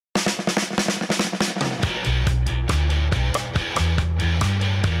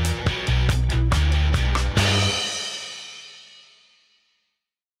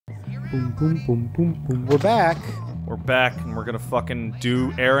Boom, boom, boom, boom. We're back. We're back, and we're gonna fucking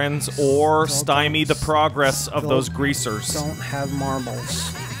do errands or stymie the progress of those greasers. Don't have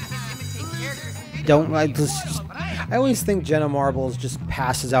marbles. Don't I always think Jenna Marbles just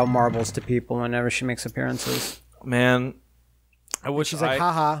passes out marbles to people whenever she makes appearances. Man, I wish She's like,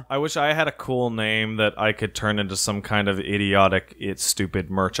 haha. I wish I had a cool name that I could turn into some kind of idiotic,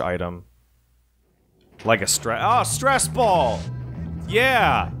 stupid merch item. Like a stress ball!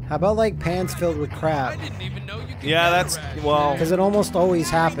 Yeah! How about like pants filled with crap? Yeah, that's, well... Because it almost always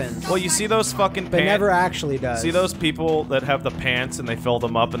happens. Well, you see those fucking But never actually does. See those people that have the pants and they fill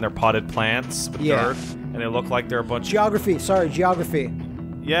them up and they're potted plants with dirt? And they look like they're a bunch Geography, sorry, geography.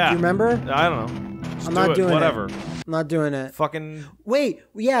 Yeah. Do you remember? I don't know. Just I'm not doing it. Whatever. I'm not doing it. Fucking... Wait,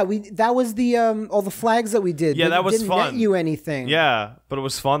 yeah, that was the, all the flags that we did. Yeah, that was didn't fun. net you anything. Yeah, but it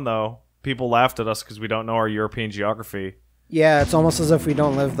was fun, though. People laughed at us because we don't know our European geography. Yeah, it's almost as if we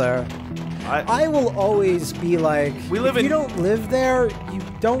don't live there. I will always be like, if you don't live there, you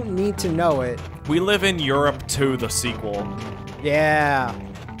don't need to know it. We live in Europe 2, the sequel. Yeah.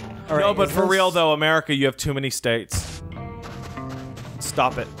 All right, no, but for real, though, America, you have too many states.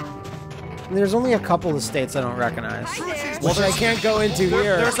 Stop it. There's only a couple of states I don't recognize. Which I can't go into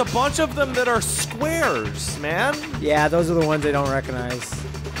here. There's a bunch of them that are squares, man. Yeah, those are the ones I don't recognize.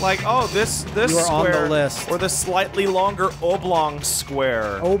 Like, oh, this you are square, on the list. Or the slightly longer oblong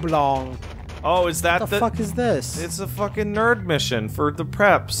square. Oblong. Oh, is that what the fuck is this? It's a fucking nerd mission for the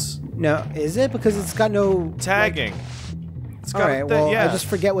preps. No, is it? Because it's got no tagging. Like, it's got, Alright, well, I just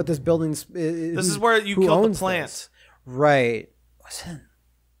forget what this building's... this is where you kill the plant. This. Right. What's it?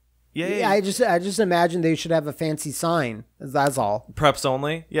 Yeah, I just imagine they should have a fancy sign. That's all. Preps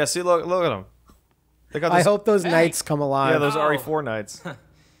only? Yeah, see, look at them. They got this, I hope those knights come alive. Yeah, those RE4 knights.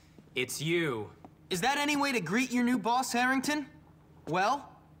 It's you. Is that any way to greet your new boss, Harrington?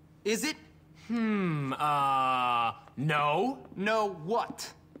 Well, is it? No. No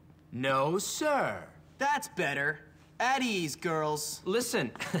what? No, sir. That's better. At ease, girls.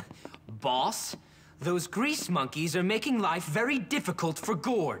 Listen, boss, those grease monkeys are making life very difficult for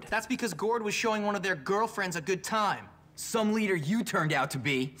Gord. That's because Gord was showing one of their girlfriends a good time. Some leader you turned out to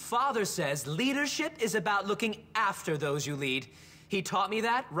be. Father says leadership is about looking after those you lead. He taught me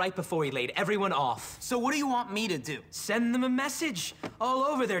that right before he laid everyone off. So what do you want me to do? Send them a message all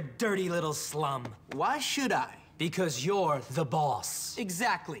over their dirty little slum. Why should I? Because you're the boss.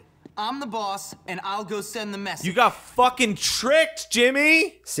 Exactly. I'm the boss, and I'll go send the message. You got fucking tricked,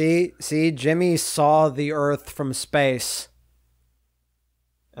 Jimmy! See, Jimmy saw the Earth from space.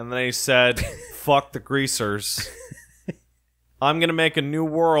 And then he said, fuck the greasers. I'm gonna make a new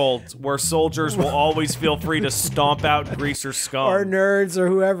world where soldiers will always feel free to stomp out greaser scum. Or nerds, or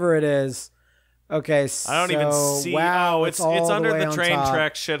whoever it is. Okay, so... I don't even see... Wow, it's the under the train top.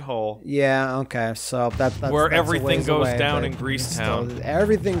 track shithole. Yeah, okay, so that's where everything goes away, down in Greasetown.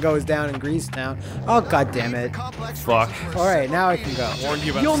 Everything goes down in Greasetown. Oh, god damn it. Fuck. Alright, now I can go. Warned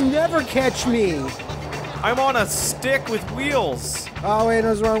you about You'll never catch me! I'm on a stick with wheels. Oh, wait, it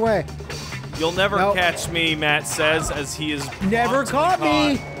was the wrong way. You'll never catch me, Matt says, as he is never caught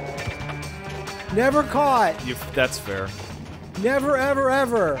me! Never caught! That's fair. Never, ever,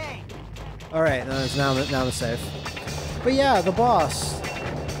 ever! Alright, now I'm safe. But yeah, the boss.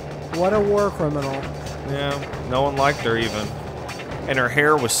 What a war criminal. Yeah, no one liked her even. And her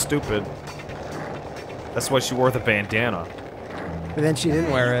hair was stupid. That's why she wore the bandana. But then she didn't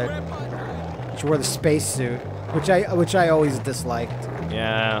wear it. She wore the spacesuit, which I always disliked.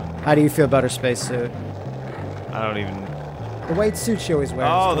 Yeah. How do you feel about her spacesuit? I don't even... The white suit she always wears.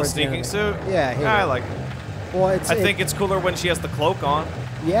 Oh, the sneaking suit? Yeah, I like it. Well, I think it's cooler when she has the cloak on.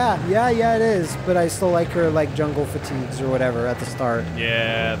 Yeah, it is. But I still like her, like, jungle fatigues or whatever at the start.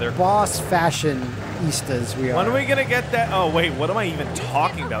 Yeah, they're... Boss fashion-istas we are. When are we gonna get that? Oh, wait, what am I even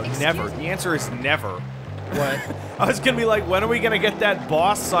talking about? Never. The answer is never. What? I was gonna be like, when are we gonna get that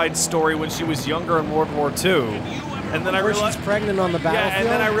boss side story when she was younger in World War II? And then I realized she's pregnant on the battlefield. Yeah, and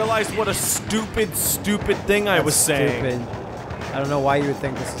then I realized what a stupid thing I was saying. I don't know why you would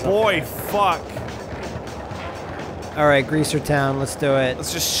think this is. Boy, fuck. All right, Greaser Town, let's do it.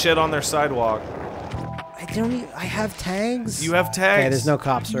 Let's just shit on their sidewalk. I have tags. You have tags. Okay, there's no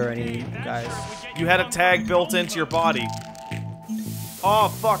cops or any guys. You had a tag built into your body. Oh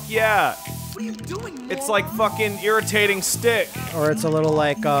fuck yeah. What are you doing? It's like fucking irritating stick. Or it's a little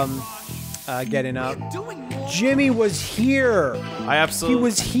like getting up. Jimmy was here. I absolutely. He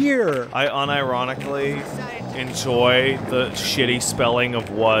was here. I unironically enjoy the shitty spelling of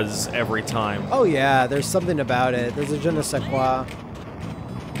was every time. Oh yeah, there's something about it. There's a je ne sais quoi.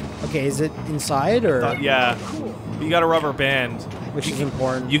 Okay, is it inside or? Yeah. You got a rubber band. which is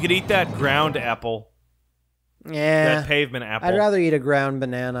important. You could eat that ground apple. Yeah. That pavement apple. I'd rather eat a ground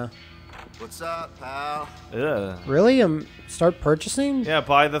banana. What's up, pal? Ugh. Really? Start purchasing? Yeah,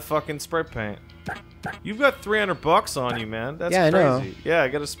 buy the fucking spray paint. You've got $300 on you, man. That's Yeah, I know. crazy. Yeah, I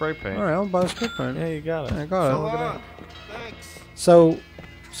got a spray paint. All right, I'll buy a spray paint. Yeah, you got it. I got it. So long. Thanks.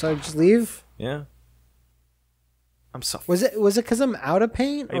 So just leave? Yeah. I'm so. Was it because I'm out of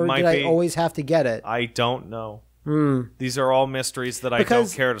paint, It or might did I be. always have to get it? I don't know. Hmm. These are all mysteries that I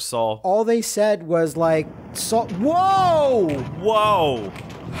Because- don't care to solve. All they said was like, whoa, Whoa!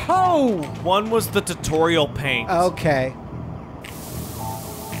 ho. One was the tutorial paint. Okay.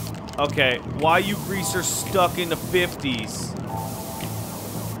 Okay, why you greasers stuck in the 50s?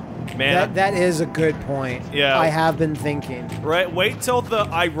 Man, That is a good point. Yeah. I have been thinking. right? Wait till the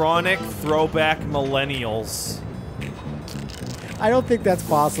ironic throwback millennials. I don't think that's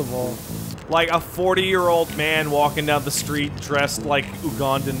possible. Like a 40-year-old man walking down the street dressed like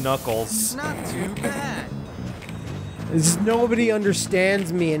Ugandan Knuckles. Not too bad. Nobody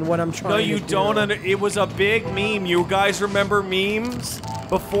understands me and what I'm trying No, to you do. don't. It was a big meme. You guys remember memes?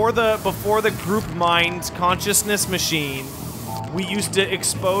 Before the group mind consciousness machine, we used to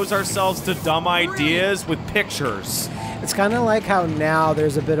expose ourselves to dumb ideas with pictures. It's kind of like how now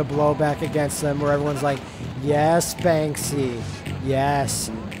there's a bit of blowback against them where everyone's like, yes, Banksy.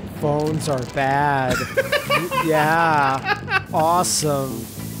 Yes, phones are bad. Yeah, awesome.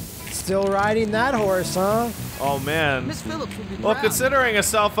 Still riding that horse, huh? Oh man. Miss Phillips would be Well, proud. considering a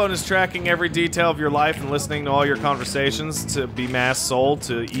cell phone is tracking every detail of your life and listening to all your conversations to be mass sold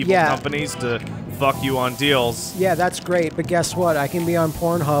to evil Yeah. companies to fuck you on deals. Yeah, that's great, but guess what? I can be on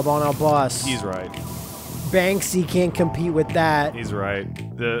Pornhub on a bus. He's right. Banksy can't compete with that. He's right.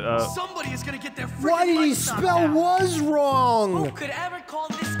 The Somebody is gonna get their freaking Why did he lights knocked spell out. was wrong? Who could ever call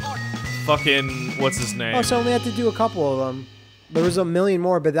this art? fucking what's his name? Oh, so I only had to do a couple of them. There was a million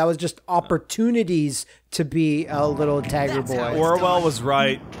more, but that was just opportunities to be a little tagger That's how boy. Orwell was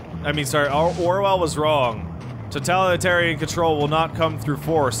right. I mean, sorry, Orwell was wrong. Totalitarian control will not come through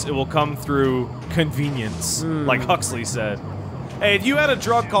force, it will come through convenience, like Huxley said. Hey, if you had a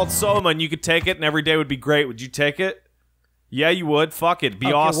drug called Soma and you could take it and every day would be great, would you take it? Yeah, you would. Fuck it. Be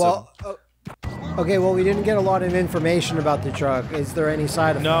Okay, awesome. Well, okay, well, we didn't get a lot of information about the drug. Is there any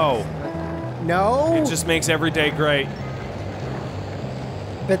side effects? No, No? it just makes every day great.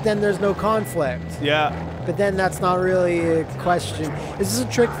 But then there's no conflict. Yeah. But then that's not really a question. Is this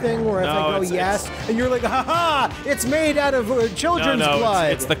a trick thing where if No, I go it's- yes, and you're like, ha, it's made out of No, children's no,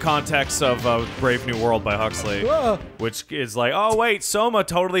 blood? it's the context of Brave New World by Huxley, Whoa. which is like, oh wait, Soma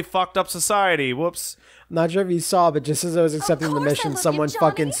totally fucked up society. Whoops. I'm not sure if you saw, but just as I was accepting the course I mission, love you, someone Johnny.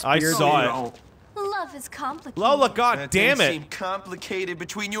 fucking I speared saw me. it. Oh, Love is complicated. Lola, god that damn thing it. seemed complicated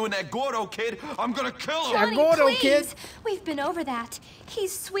between you and that Gordo kid. I'm gonna kill him. Johnny, Gordo, please. kid. We've been over that.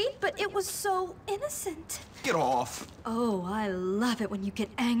 He's sweet, but it was so innocent. Get off. Oh, I love it when you get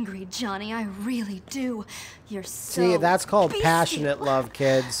angry, Johnny. I really do. You're so See, that's called beastly. passionate love,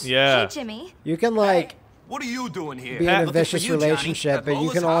 kids. Yeah. Hey, Jimmy. You can, like, What are you doing here? be in a Looking for vicious you, Johnny. relationship, At but you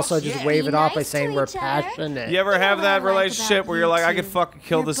Lola's can also house? just Yeah. wave Be it off by nice saying to we're each other. passionate. You ever You know have what that I like relationship about where you're you like, I two? could fucking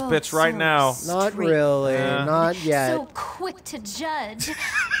kill You're this both bitch right so now? Not straight. really. Yeah. Not yet. So quick to judge.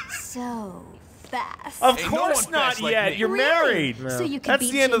 So fast. Of Ain't no course one not fast like yet. me. You're Really? married. So you can That's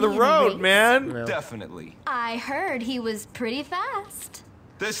beat the end of the Jimmy in a road, race? man. Definitely. I heard he was pretty fast.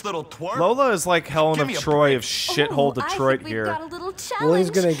 This little twerp. Lola is like Helen Give of me a Troy break. of shithole Oh, I Detroit think we've here. got a little challenge. Well, he's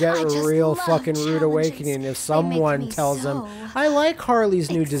gonna get I a just real love fucking rude challenges. awakening if They make someone me tells him, so I like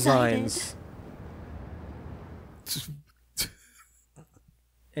Harley's new excited. designs.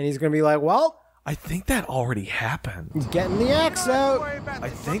 And he's gonna be like, well, I think that already happened. getting the axe out. I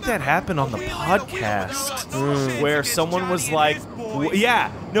think that happened on the podcast where someone was like,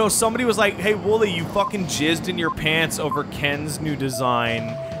 yeah, no, somebody was like, hey, Wooly, you fucking jizzed in your pants over Ken's new design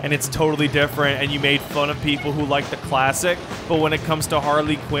and it's totally different and you made fun of people who like the classic, but when it comes to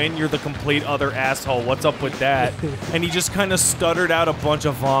Harley Quinn, you're the complete other asshole. What's up with that? And he just kind of stuttered out a bunch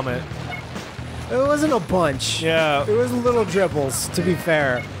of vomit. It wasn't a bunch. Yeah. It was little dribbles, to be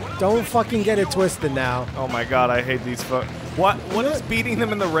fair. Don't fucking get it twisted now. Oh my god, I hate these What does beating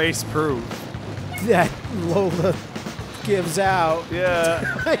them in the race prove? That Lola gives out. Yeah.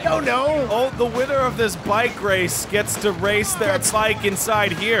 I don't know. Oh, the winner of this bike race gets to race their bike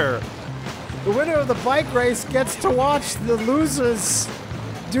inside here. The winner of the bike race gets to watch the losers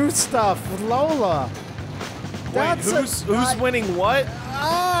do stuff with Lola. Wait, who's winning what?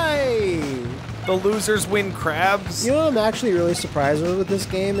 The losers win crabs? You know what I'm actually really surprised with this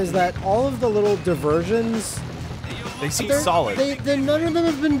game is that all of the little diversions, They seem they're- solid. none of them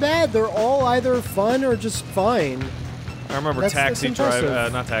have been bad. They're all either fun or just fine. I remember That's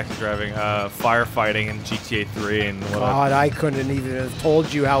impressive. not taxi driving, firefighting in GTA 3 and what God, I couldn't even have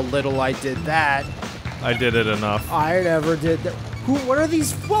told you how little I did that. I did it enough. I never did that. What are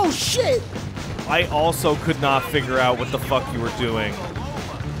these? Whoa, shit! I also could not figure out what the fuck you were doing.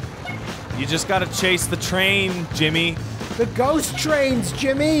 You just gotta chase the train, Jimmy. The ghost trains,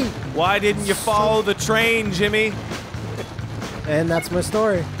 Jimmy! Why didn't you follow the train, Jimmy? And that's my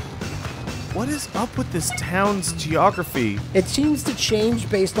story. What is up with this town's geography? It seems to change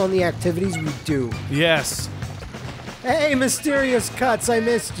based on the activities we do. Yes. Hey, mysterious cuts, I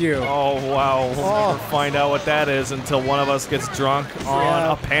missed you. Oh, wow. We'll never find out what that is until one of us gets drunk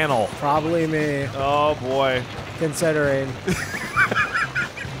on a panel. Probably me, Oh, boy. considering.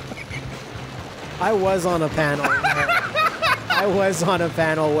 I was on a panel.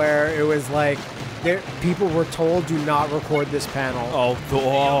 Where it was like, people were told do not record this panel.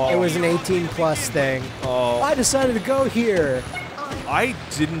 Oh. It was an 18+ thing. Oh. I decided to go here. I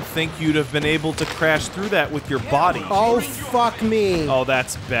didn't think you'd have been able to crash through that with your body. Oh, fuck me. Oh,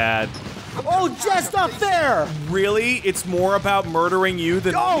 that's bad. Oh, just up there. Really? It's more about murdering you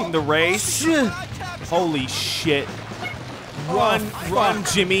than winning the race? Shit. Holy shit. Run, run,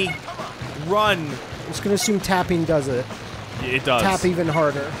 Jimmy. Run. I'm just gonna assume tapping does it. It does. Tap even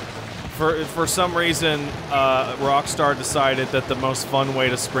harder. For some reason, Rockstar decided that the most fun way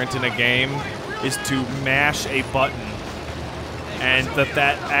to sprint in a game is to mash a button. And that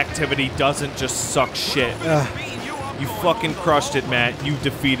activity doesn't just suck shit. You fucking crushed it, Matt. You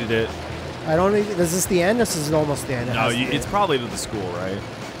defeated it. I don't even... Is this the end? This is almost the end. No, it's probably to the school, right?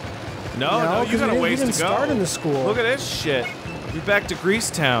 No, you got a ways to go. Start in the school. Look at this shit. You're back to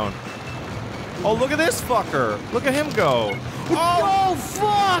Greasetown. Oh, look at this fucker. Look at him go. Oh,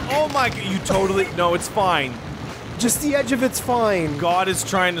 fuck! Oh my god, you totally... No, it's fine. Just the edge of it's fine. God is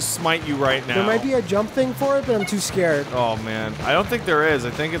trying to smite you right now. There might be a jump thing for it, but I'm too scared. Oh, man. I don't think there is.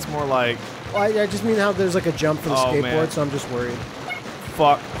 I think it's more like... Well, I just mean how there's like a jump for the skateboard, man. so I'm just worried.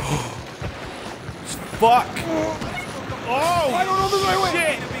 Fuck. Fuck! Oh! I don't know the right way.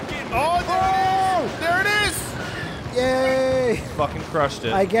 Shit! Oh, there it is! Yay! Fucking crushed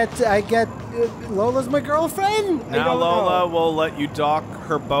it. I get Lola's my girlfriend. Now Lola will let you dock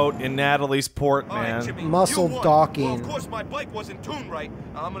her boat in Natalie's port, man. Muscle docking. Well, of course my bike wasn't tuned right.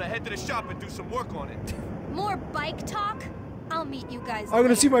 I'm gonna head to the shop and do some work on it. More bike talk? I'll meet you guys I'm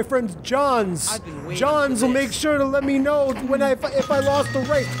gonna see my friend Johns. Johns will make sure to let me know when if I lost the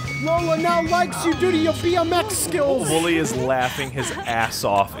race. Lola now likes you due to your BMX skills. Wooly is laughing his ass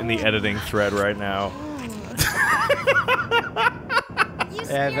off in the editing thread right now.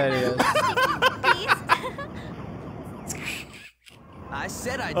 Yeah, I bet he is. I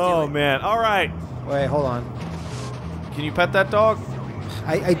said I'd do Oh it. man! All right. Wait, hold on. Can you pet that dog?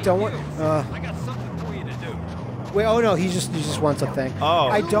 I don't want. I got something for you to do. Wait. Oh no, he just wants a thing. Oh.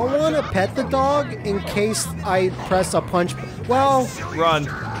 I don't want to pet the dog in case I press a punch. Well.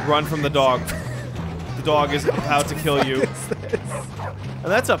 Run from the dog. The dog is about to kill you. And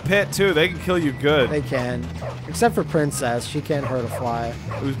that's a pit too. They can kill you good. They can. Except for Princess. She can't hurt a fly.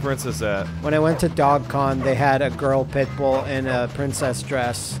 Who's Princess at? When I went to DogCon, they had a girl pit bull in a princess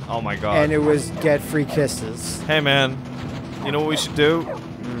dress. Oh my god. And it was get free kisses. Hey man, you know what we should do?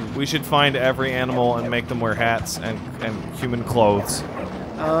 We should find every animal and make them wear hats and human clothes.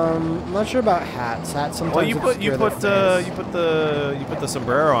 I'm not sure about hats. Hats sometimes Well, you put obscure their face. the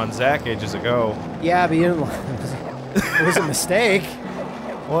sombrero on Zach ages ago. Yeah, but you didn't. It was a mistake.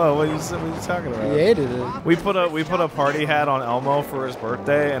 Whoa, what are you talking about? He hated it. We put a party hat on Elmo for his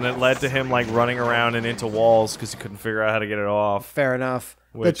birthday, and it led to him like running around and into walls because he couldn't figure out how to get it off. Fair enough.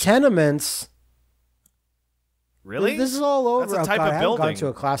 Which- The tenements. Really? This is all over. That's a type God, of I haven't building. gone to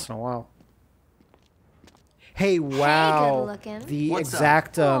a class in a while. Hey, wow. good-looking. The What's up?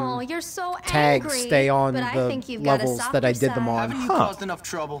 exact Oh, you're so tags angry. stay on but I the think you've gotta levels stop that I did them yourself. on. Haven't you caused enough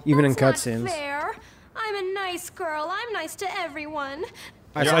trouble? Even in That's not cutscenes. fair. I'm a nice girl. I'm nice to everyone.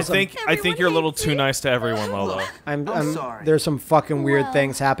 I I saw think you're a little too nice to everyone, Lola. I'm sorry. There's some fucking weird Well-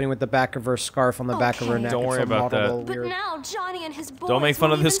 things happening with the back of her scarf on the back of her Okay. neck. Don't It's worry some about that. laudable But weird- now Johnny and his boys Don't make fun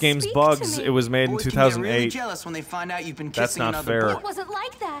won't of this even game's speak bugs. to me. It was made in Boys can get really 2008. jealous when they find out you've been That's kissing not another fair. boy. It wasn't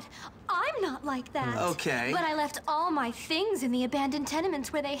like that. I'm not like that. Okay. But I left all my things in the abandoned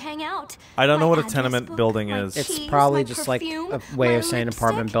tenements where they hang out. I don't know My what a address tenement book, building my is. It's keys, probably my just like perfume, a way my of saying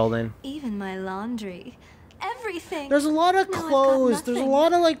apartment lipstick, building. Even my laundry. Everything. There's a lot of Now I've got clothes. There's a nothing.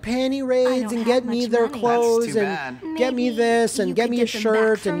 lot of like panty raids don't and have get me much their money. clothes That's too and bad. get me Maybe this and you get could me a get them back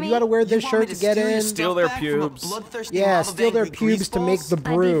shirt for and me? you gotta wear this You want me shirt to get steal your in. stuff Steal their back from a pubes. bloodthirsty Yeah, mob of steal their angry pubes to make greaseballs? the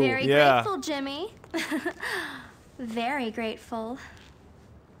I'd brew. be very Yeah. grateful, Jimmy. Very grateful.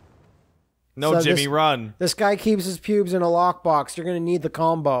 No, So Jimmy, run. This guy keeps his pubes in a lockbox. You're gonna need the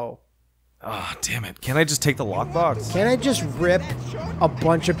combo. Oh, damn it. Can't I just take the lockbox? Can I just rip a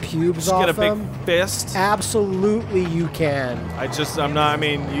bunch of pubes Just off get a big him? fist? Absolutely, you can. I'm not, I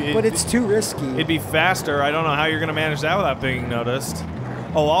mean... But it's too risky. It'd be faster. I don't know how you're gonna manage that without being noticed.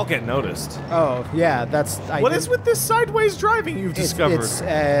 Oh, I'll get noticed. Oh, yeah, that's... What is with this sideways driving you've discovered?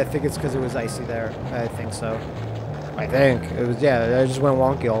 I think it's because it was icy there. I think so. I think. It was, yeah, I just went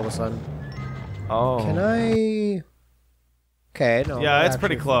wonky all of a sudden. Oh. Can I... Okay, no. Yeah, that it's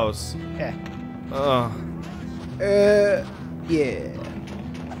pretty actually- close. Yeah. Ugh. Yeah.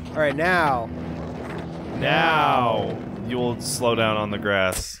 Alright, now. Now you will slow down on the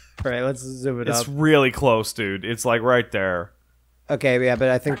grass. Alright, let's zoom it It's up. really close, dude. It's like right there. Okay, yeah, but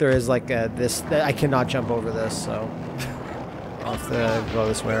I think there is like this... I cannot jump over this, so... I'll have to go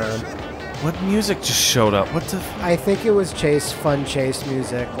this way around. What music just showed up? What the... I think it was fun chase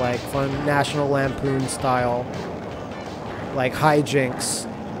music, like fun National Lampoon style. Like hijinks.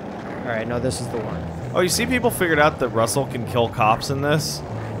 Alright, no, this is the one. Oh, you see people figured out that Russell can kill cops in this?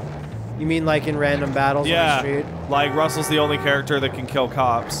 You mean like in random battles on the street? Like Russell's the only character that can kill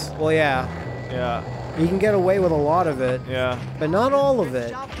cops. Well, yeah. Yeah, You can get away with a lot of it, yeah. but not all of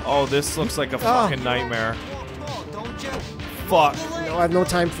it. Oh, this looks like a fucking nightmare. Fuck. No, I have no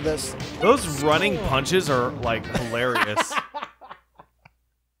time for this. Those running punches are, like, hilarious.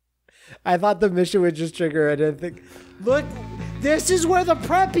 I thought the mission would just trigger. I didn't think... Look, this is where the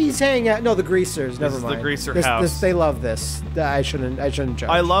preppies hang out. No, the greasers. Never is mind. the greaser this, house. they love this. I shouldn't judge.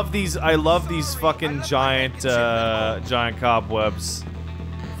 I love these fucking giant cobwebs.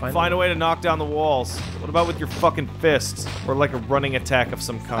 Find a way to knock down the walls. What about with your fucking fists? Or like a running attack of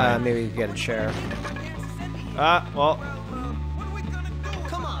some kind? Maybe you get a chair. Well...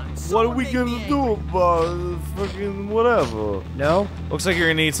 What are we gonna do about fucking whatever? No? Looks like you're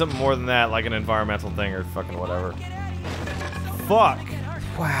gonna need something more than that, like an environmental thing or fucking whatever. Fuck!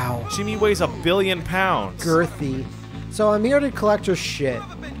 Wow. Jimmy weighs 1 billion pounds. Girthy. So I'm here to collect her shit.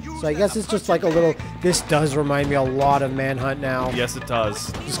 So I guess it's just like a little... This does remind me a lot of Manhunt now. Yes, it does.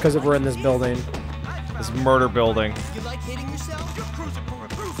 Just because we're in this building. This murder building. You like hitting yourself? You're cruising for a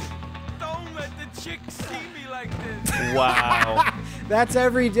cruiser. Don't let the chick see me like this. Wow. That's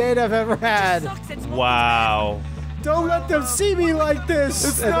every date I've ever had. Wow. Don't let them see me like this.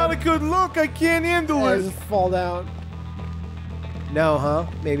 It's not a good look. I can't handle I it. just fall down. No, huh?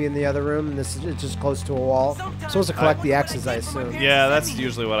 Maybe in the other room, and this is it's just close to a wall. I'm supposed to collect the X's, I assume. Yeah, that's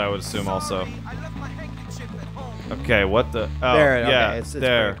usually what I would assume also. Okay, what the... Oh, There, yeah, okay, it's there.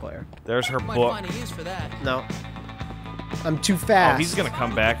 very clear. There's her Might book. find a use for that. No. I'm too fast. Oh, he's gonna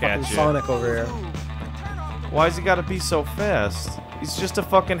come back at Fucking you. Sonic over here. Why's he gotta be so fast? He's just a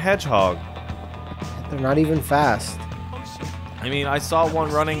fucking hedgehog. They're not even fast. I mean, I saw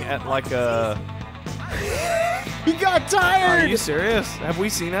one running at like a... He got tired! Are you serious? Have we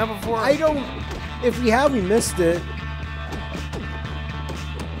seen that before? I don't... If we have, we missed it.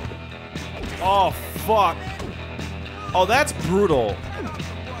 Oh, fuck. Oh, that's brutal.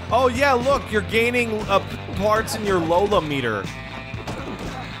 Oh, yeah, look, you're gaining parts in your Lola meter.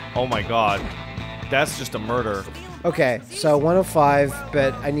 Oh my god. That's just a murder. Okay, so 1 of 5,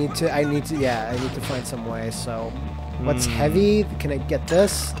 but I need to find some way, so... What's heavy? Can I get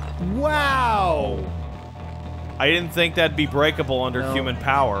this? Wow! I didn't think that'd be breakable under No. human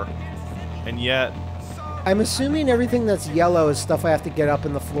power. And yet... I'm assuming everything that's yellow is stuff I have to get up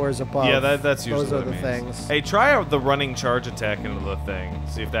in the floors above. Yeah, that's usually Those are what the it means. things. Hey, try out the running charge attack into the thing.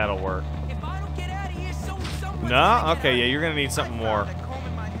 See if that'll work. If I don't get out of here, someone's Nah? Okay, yeah, you're gonna need something more.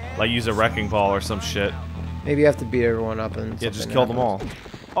 Like use a wrecking ball or some shit. Maybe you have to beat everyone up and Yeah, just something kill them all. happens.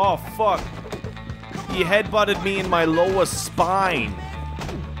 Oh, fuck. He headbutted me in my lower spine.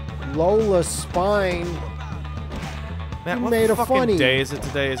 Lola's spine. Man, You what made a fucking funny. day is it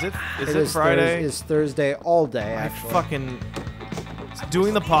today? Is it Is Friday? It's Thursday all day, I actually. fucking...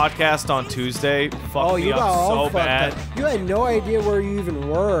 Doing the podcast on Tuesday fucked me you up got all so fucked bad. up. You had no idea where you even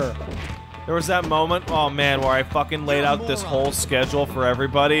were. There was that moment, oh man, where I fucking laid out this whole schedule for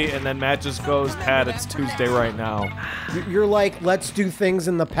everybody, and then Matt just goes, Pat, it's Tuesday right now. You're like, let's do things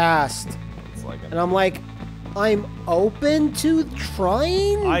in the past. It's like, And I'm like, I'm open to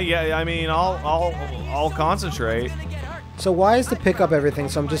trying? I mean, I'll concentrate. So why is to pick up everything,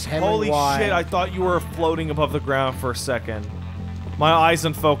 so I'm just hammering Holy Y. shit, I thought you were floating above the ground for a second. My eyes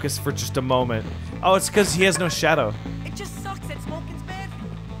unfocused for just a moment. Oh, it's because he has no shadow. It just sucks that smoking's bad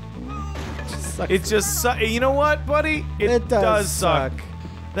for you. It just you know what, buddy? It does suck.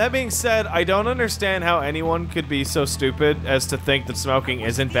 That being said, I don't understand how anyone could be so stupid as to think that smoking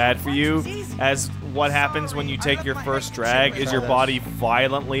isn't bad for you, as what happens when you take your first drag is your body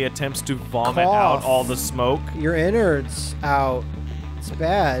violently attempts to vomit out all the smoke. Your innards out. It's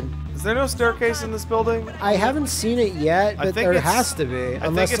bad. Is there no staircase in this building? I haven't seen it yet, but there has to be. I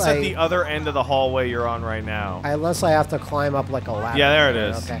think it's at the other end of the hallway you're on right now. Unless I have to climb up like a ladder. Yeah, there it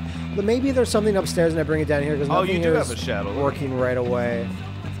is. Okay. But maybe there's something upstairs and I bring it down here because nothing you do here have is a shadow. working right away.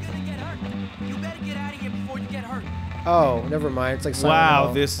 You better get out of here before you get hurt. Oh, never mind. It's like Silent Wow,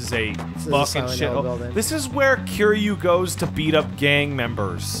 Hill. this is a This is a fucking Silent shit. Hill building. This is where Kiryu goes to beat up gang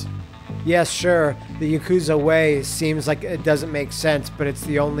members. Yes, sure. The Yakuza way seems like it doesn't make sense, but it's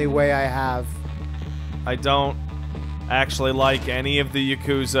the only way I have. I don't actually like any of the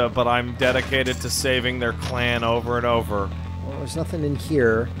Yakuza, but I'm dedicated to saving their clan over and over. Well, there's nothing in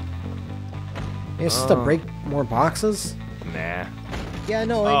here. It's just to break more boxes? Nah. Yeah,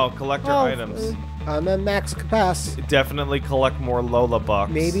 no. Oh, collector items. I'm at max capacity. Definitely collect more Lola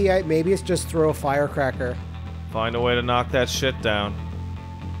bucks. Maybe it's just throw a firecracker. Find a way to knock that shit down.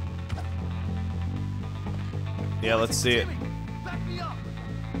 Yeah, let's see it.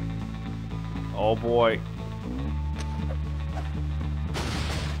 Oh boy.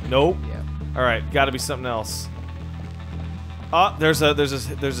 Nope. Yeah. All right, got to be something else. Oh, there's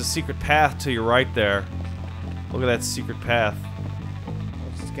a secret path to your right there. Look at that secret path.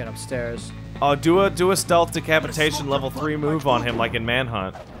 Let's just get upstairs. Oh, do a stealth decapitation level 3 move on him like in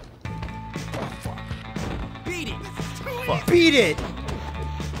Manhunt. Beat it. Fuck. Beat it!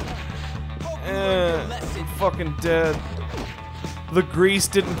 I'm fucking dead. The grease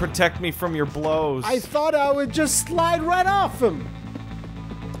didn't protect me from your blows. I thought I would just slide right off him.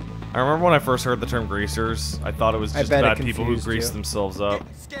 I remember when I first heard the term greasers, I thought it was just bet it about people who confused grease you. themselves up.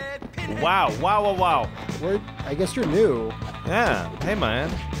 Wow, wow. I guess you're new. Yeah, hey man.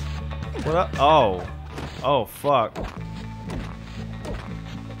 What up? Oh, fuck.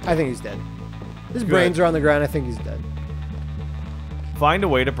 I think he's dead. His brains are on the ground. I think he's dead. Find a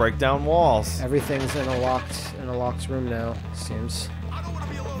way to break down walls. Everything's in a locked room now. Seems.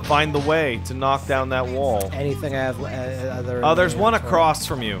 Find the way to knock down that wall. Anything I have other. Oh, there's one across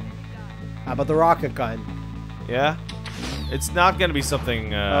from you. How about the rocket gun? Yeah? It's not gonna be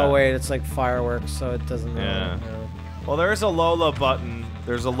something, Oh wait, it's like fireworks, so it doesn't. Yeah. No. Well, there's a Lola button.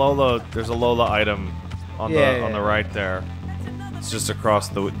 There's a Lola item on the right there. It's just across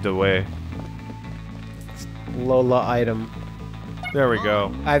the way. Lola item. There we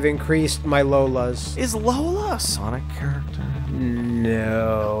go. I've increased my Lolas. Is Lola a Sonic character?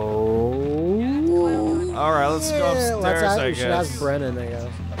 No. Alright, let's go upstairs, I We should ask guess. Brennan, I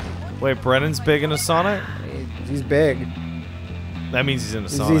guess. Wait, Brennan's big into Sonic? He's big. That means he's into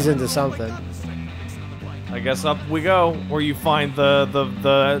Sonic. He's into something. I guess up we go, where you find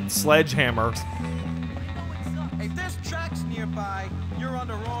the sledgehammer. If there's tracks nearby, you're on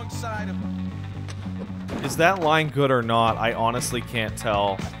the wrong side of them. Is that line good or not? I honestly can't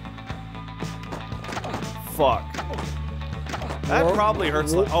tell. Fuck. That probably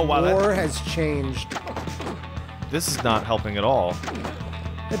hurts. Oh wow, War has changed. this is not helping at all.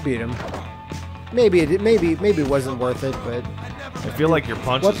 I beat him. Maybe it wasn't worth it, but I feel like your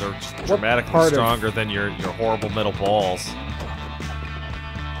punches are dramatically part of- stronger than your horrible middle balls.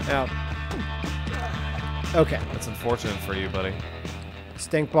 yeah. Okay. That's unfortunate for you, buddy.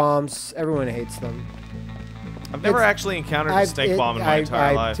 Stink bombs. Everyone hates them. I've never actually encountered a stink bomb in my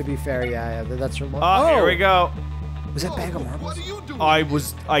entire life. To be fair, yeah, that's from. Oh, here we go. Was that bag of marbles? What are you doing?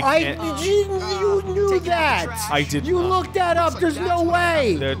 I can't. You knew that. I did You not. looked that up. There's no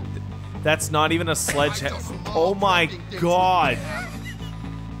way. There- That's not even a sledgehammer. Oh my god.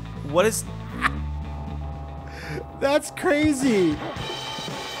 What is... That's crazy.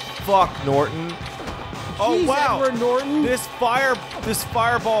 Fuck, Norton. Oh Jeez, wow. Edward Norton. This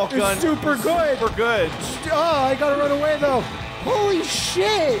fireball gun super is good. super good. Oh, I gotta run away though. Holy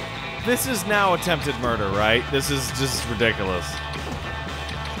shit. This is now attempted murder, right? This is just ridiculous.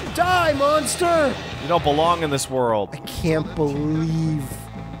 Die, monster. You don't belong in this world. I can't believe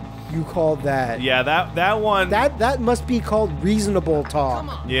you called that. Yeah, that one. That must be called reasonable talk. Come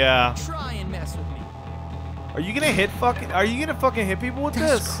on. Yeah. Try and mess with me. Are you gonna fucking hit people with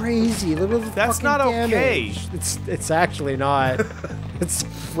That's this? crazy. Look at the That's fucking not okay. damage. It's actually not. It's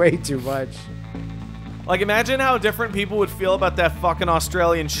way too much. Like, imagine how different people would feel about that fucking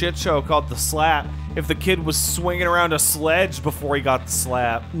Australian shit show called The Slap if the kid was swinging around a sledge before he got the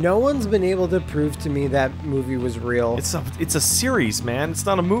slap. No one's been able to prove to me that movie was real. It's a series, man. It's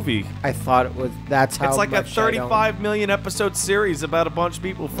not a movie. I thought it was. That's how It's like a much I don't- 35 million episode series about a bunch of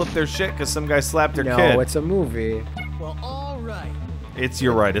people flip their shit because some guy slapped their No, kid. it's a movie. Well, all right.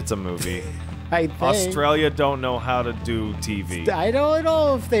 You're right. It's a movie. I think. Australia don't know how to do TV. I don't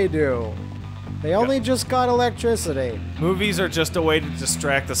know if they do. They only just got electricity. Movies are just a way to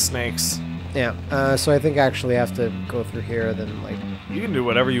distract the snakes. Yeah. So I think I actually have to go through here. Then like. You can do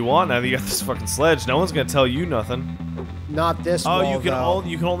whatever you want now that you got this fucking sledge. No one's gonna tell you nothing. Not this Oh, wall,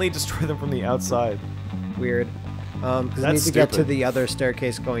 you can only destroy them from the outside. Weird. Because I need That's to get to stupid. the other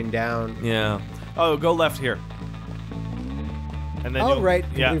staircase going down. Yeah. Oh, go left here. And then Oh, you'll- right.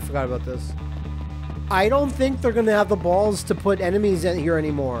 Yeah. Completely forgot about this. I don't think they're going to have the balls to put enemies in here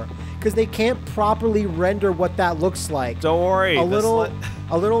anymore. Because they can't properly render what that looks like. Don't worry. A little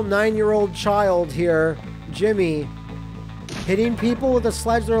 9-year-old child here, Jimmy, hitting people with a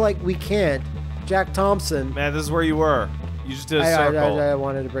sledge. They're like, we can't. Jack Thompson. Man, this is where you were. You just did a circle. I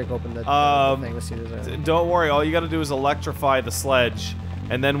wanted to break open the thing. Let's see if there's anything. Don't worry. All you got to do is electrify the sledge.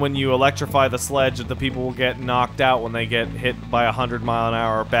 And then when you electrify the sledge, the people will get knocked out when they get hit by a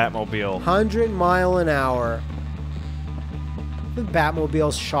 100-mile-an-hour Batmobile. 100 mile an hour. The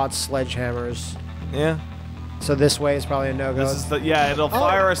Batmobiles shot sledgehammers. Yeah. So this way is probably a no-go. This is the it'll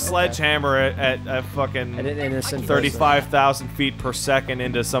fire a sledgehammer at a fucking At an innocent 35,000 feet per second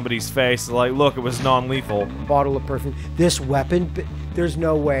into somebody's face. Like, look, it was non-lethal. bottle of perfume. This weapon, there's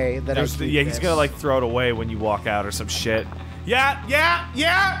no way that I keep He's this. gonna like throw it away when you walk out or some shit. Yeah.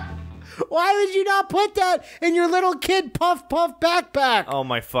 Why would you not put that in your little kid puff backpack? Oh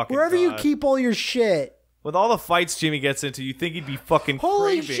my fucking Wherever you God. keep all your shit. With all the fights Jimmy gets into, you think he'd be fucking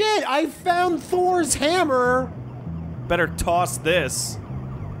Holy craving. shit! I found Thor's hammer. Better toss this.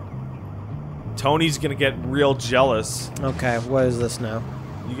 Tony's gonna get real jealous. Okay, what is this now?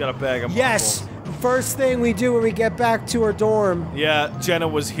 You got a bag of Yes. muscle. First thing we do when we get back to our dorm. Yeah, Jenna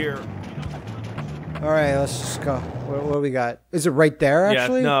was here. All right, let's just go. What do we got? Is it right there?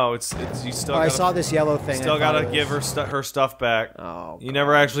 Actually? Yeah, no, it's you still. Oh, I gotta, saw this yellow thing. Still I thought gotta it give was- her stuff back. Oh, You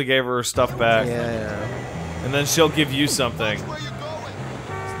never actually gave her stuff back. Yeah. And then she'll give you something.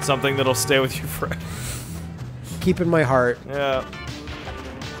 Something that'll stay with you forever. Keep in my heart. Yeah.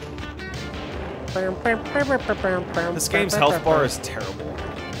 This game's health bar is terrible.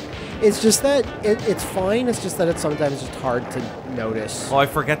 It's just that it's fine. It's just that it's sometimes just hard to notice. Well, I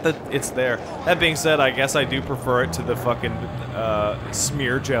forget that it's there. That being said, I guess I do prefer it to the fucking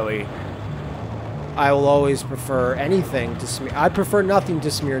smear jelly. I will always prefer anything to smear. I prefer nothing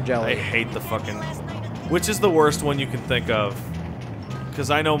to smear I jelly. hate the fucking... Which is the worst one you can think of? Because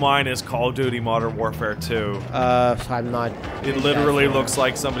I know mine is Call of Duty Modern Warfare 2. I'm not. It literally looks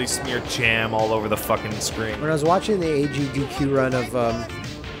like somebody smeared jam all over the fucking screen. When I was watching the AGDQ run of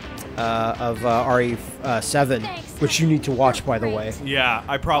RE7, which you need to watch, by the way. Yeah,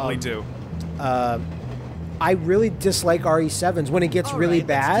 I probably do. I really dislike RE7s when it gets really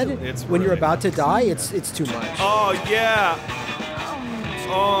bad. It's when you're really- about to die, it's too much. Oh, yeah!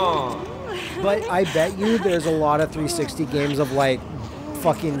 Oh. But I bet you there's a lot of 360 games of like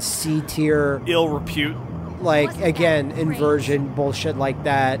fucking C tier, Ill repute. like again inversion bullshit like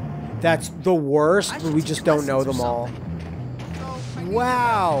that. That's the worst, but we just don't know them all.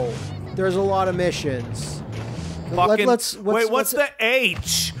 Wow, there's a lot of missions. Fucking... Wait, what's the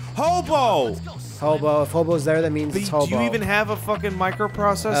H? Hobo! Hobo? If Hobo's there, that means it's Do Hobo. you even have a fucking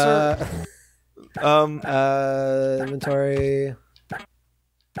microprocessor? Inventory.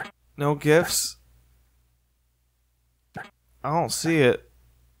 No gifts? I don't see it.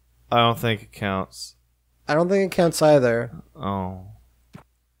 I don't think it counts. I don't think it counts either. Oh.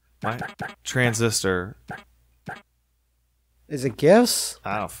 My transistor. Is it gifts?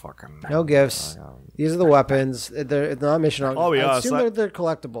 I don't fucking know. No gifts. These are the weapons. They're not mission objects. Oh, yeah, I assume so they're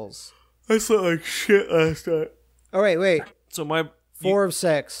collectibles. I slept like shit last night. Oh, wait. So my... 4 of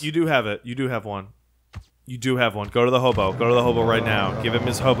 6. You do have it. You do have one. You do have one. Go to the hobo. Go to the hobo right now. Give him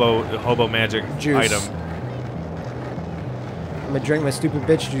his hobo magic Juice. item. I'm gonna drink my stupid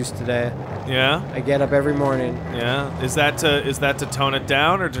bitch juice today. Yeah? I get up every morning. Yeah? Is that to tone it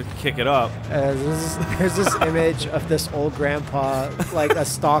down or to kick it up? There's this image of this old grandpa, like a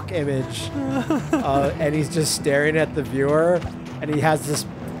stock image, and he's just staring at the viewer, and he has this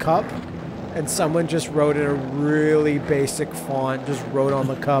cup, and someone just wrote in a really basic font, just wrote on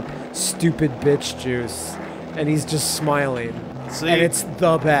the cup, "Stupid bitch juice," and he's just smiling, See? and it's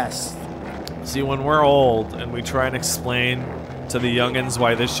the best. See, when we're old and we try and explain to the youngins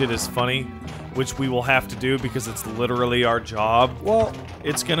why this shit is funny, which we will have to do because it's literally our job, Well,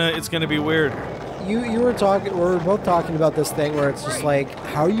 it's gonna be weird. we were both talking about this thing where it's just like,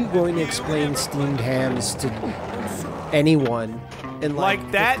 how are you going to explain steamed hams to anyone in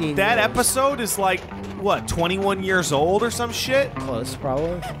Like that 15 that years. episode is like what, 21 years old or some shit? Close,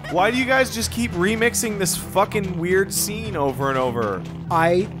 probably. Why do you guys just keep remixing this fucking weird scene over and over?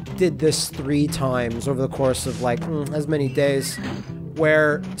 I did this 3 times over the course of like as many days,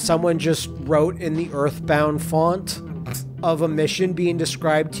 where someone just wrote in the Earthbound font of a mission being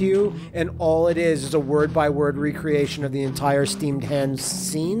described to you, and all it is a word-by-word recreation of the entire Steamed Hands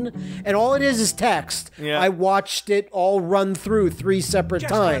scene, and all it is text. Yeah. I watched it all run through 3 separate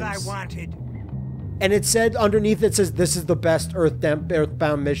Just times. what I wanted. And it said underneath, it says, this is the best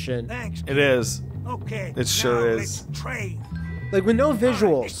Earthbound mission. Thanks. It is. Okay. It sure now is. Let's trade. Like, with no This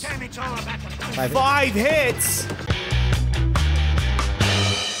visuals. time it's all about the 5 hits?